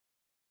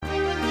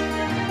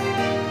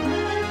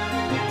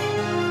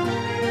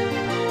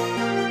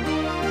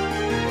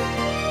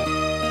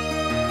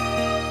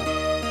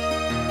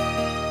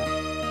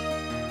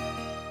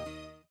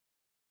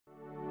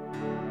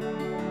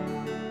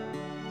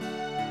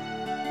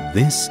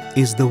This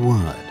is the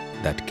word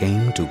that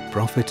came to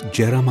prophet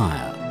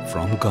Jeremiah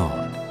from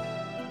God.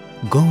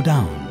 Go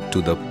down to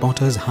the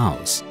potter's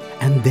house,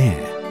 and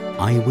there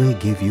I will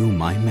give you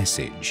my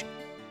message.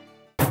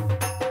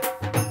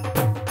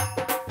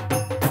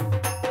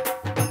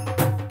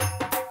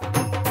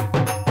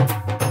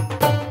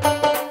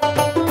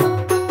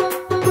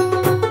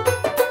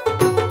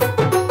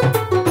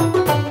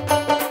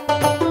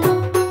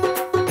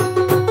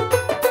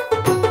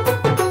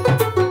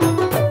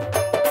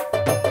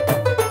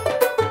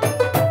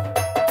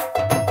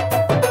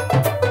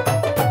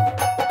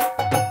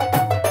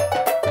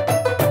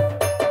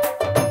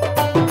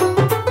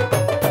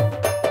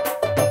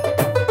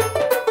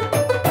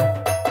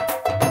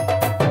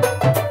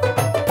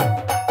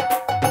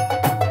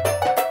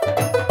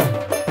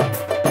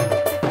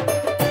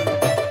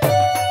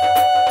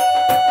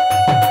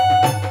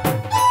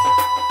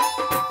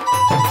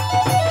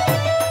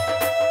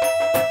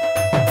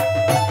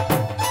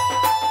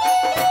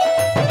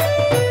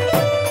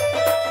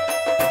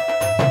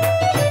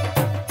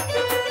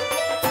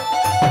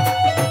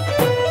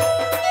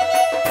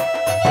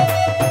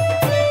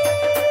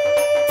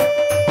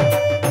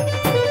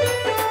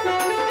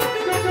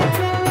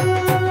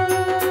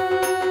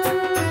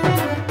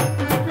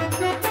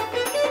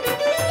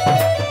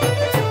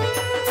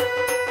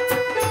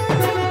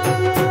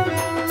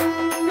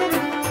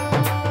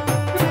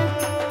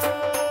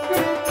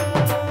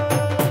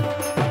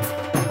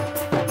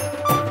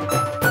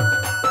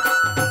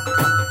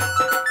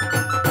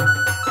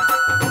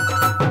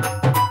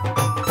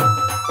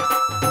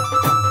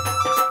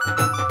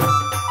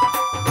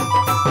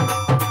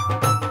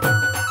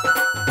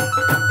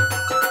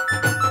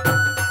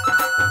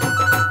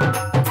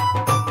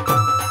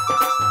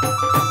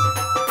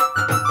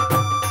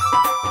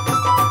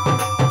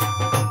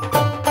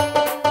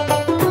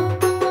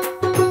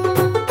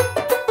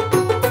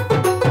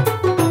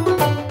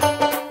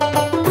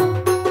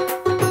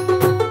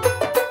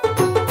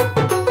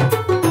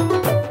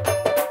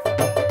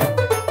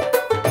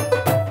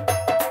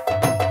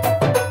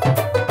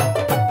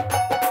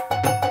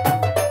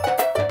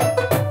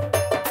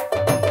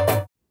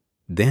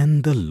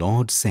 Then the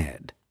Lord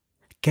said,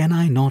 Can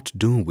I not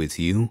do with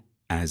you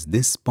as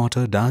this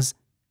potter does?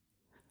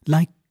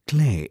 Like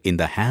clay in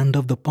the hand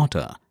of the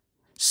potter,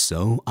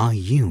 so are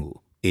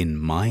you in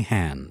my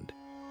hand.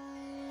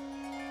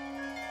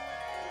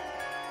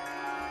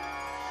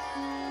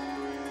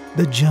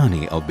 The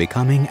journey of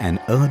becoming an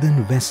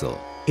earthen vessel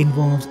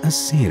involves a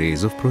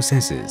series of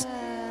processes.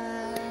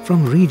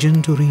 From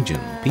region to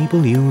region,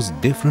 people use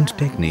different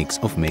techniques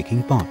of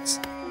making pots.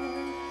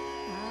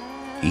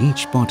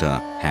 Each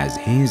potter has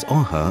his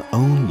or her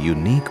own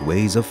unique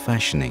ways of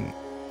fashioning,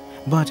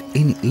 but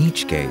in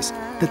each case,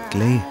 the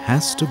clay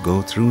has to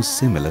go through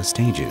similar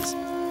stages.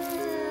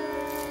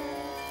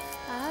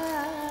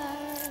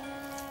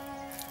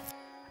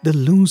 The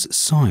loose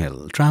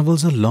soil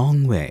travels a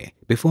long way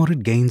before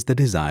it gains the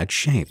desired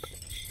shape.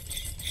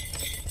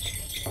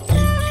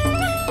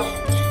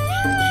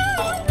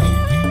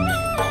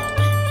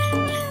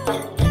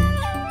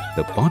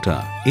 The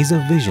potter is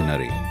a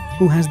visionary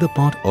who has the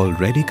pot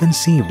already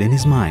conceived in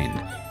his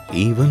mind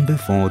even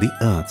before the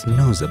earth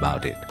knows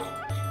about it.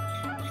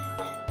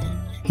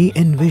 He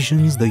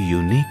envisions the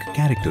unique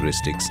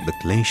characteristics the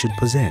clay should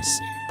possess,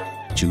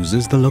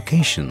 chooses the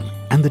location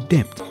and the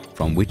depth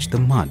from which the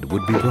mud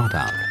would be brought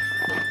out.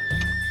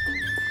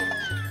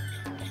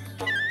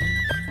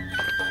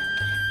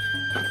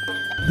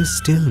 The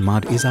still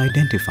mud is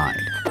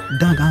identified,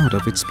 dug out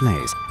of its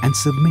place and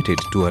submitted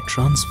to a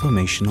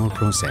transformational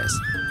process.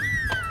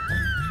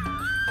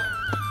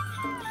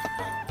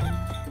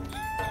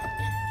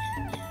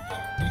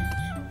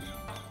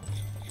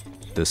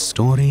 The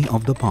story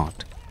of the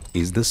pot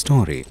is the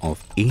story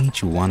of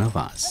each one of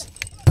us.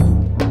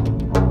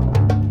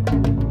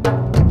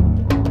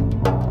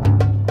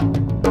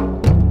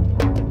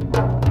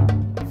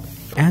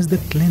 As the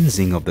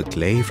cleansing of the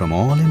clay from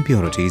all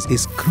impurities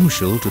is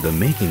crucial to the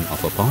making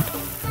of a pot,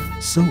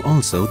 so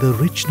also the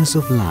richness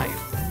of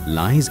life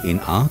lies in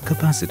our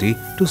capacity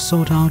to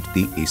sort out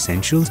the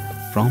essentials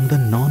from the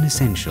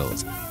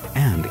non-essentials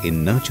and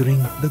in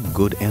nurturing the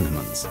good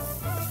elements.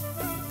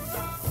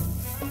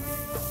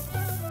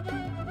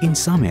 In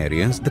some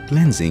areas, the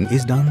cleansing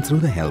is done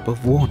through the help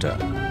of water.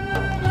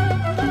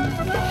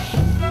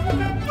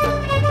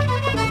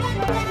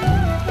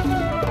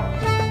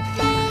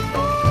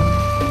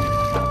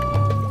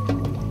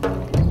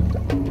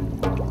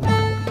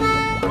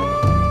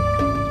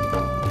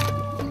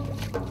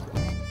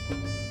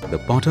 The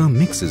potter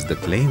mixes the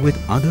clay with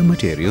other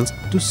materials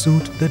to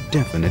suit the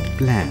definite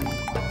plan.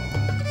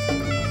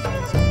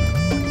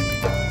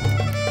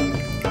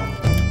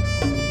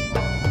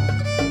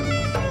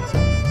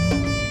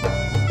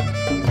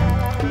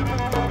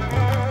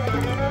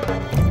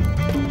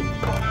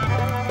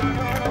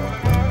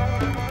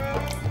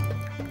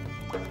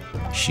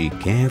 She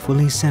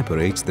carefully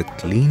separates the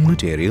clean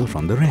material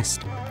from the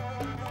rest.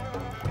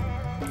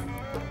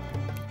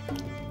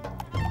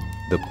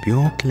 The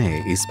pure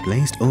clay is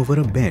placed over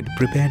a bed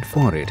prepared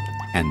for it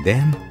and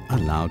then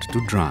allowed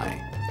to dry.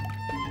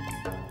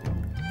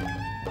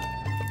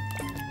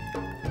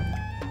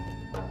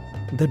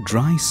 The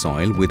dry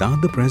soil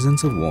without the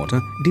presence of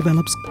water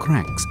develops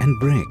cracks and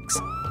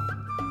breaks.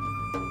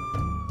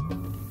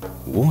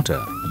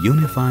 Water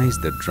unifies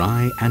the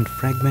dry and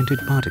fragmented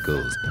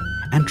particles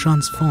and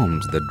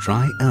transforms the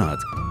dry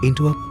earth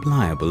into a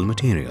pliable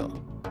material.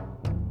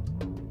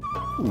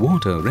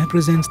 Water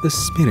represents the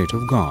Spirit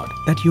of God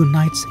that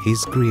unites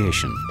His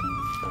creation.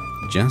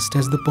 Just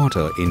as the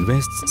potter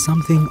invests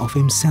something of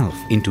himself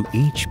into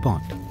each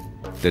pot,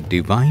 the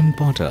divine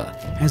potter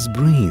has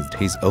breathed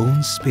His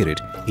own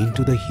Spirit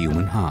into the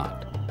human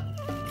heart.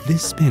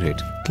 This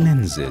Spirit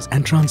cleanses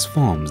and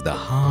transforms the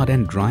hard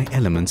and dry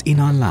elements in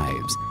our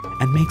lives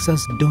and makes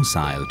us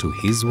docile to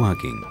His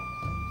working.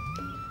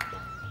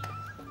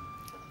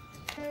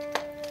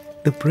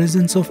 The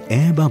presence of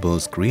air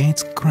bubbles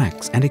creates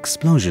cracks and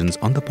explosions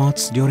on the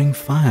pots during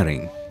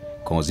firing,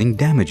 causing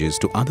damages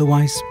to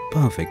otherwise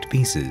perfect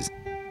pieces.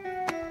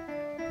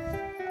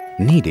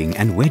 Kneading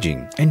and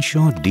wedging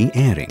ensure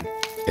de-airing,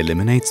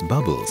 eliminates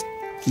bubbles,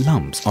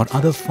 lumps or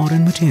other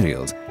foreign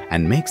materials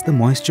and makes the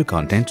moisture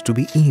content to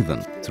be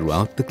even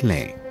throughout the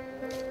clay.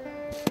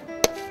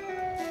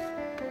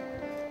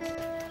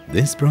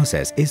 This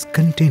process is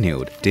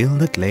continued till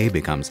the clay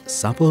becomes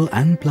supple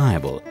and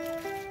pliable.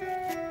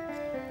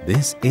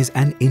 This is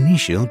an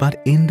initial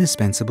but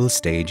indispensable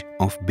stage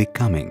of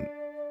becoming.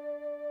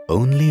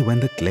 Only when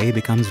the clay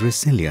becomes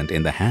resilient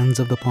in the hands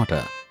of the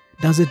potter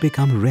does it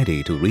become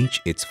ready to reach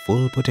its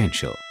full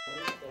potential.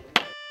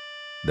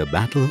 The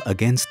battle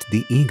against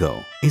the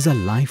ego is a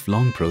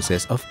lifelong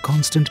process of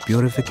constant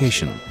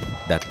purification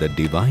that the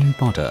divine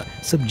potter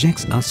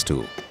subjects us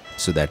to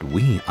so that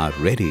we are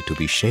ready to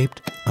be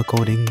shaped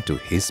according to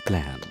His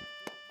plan.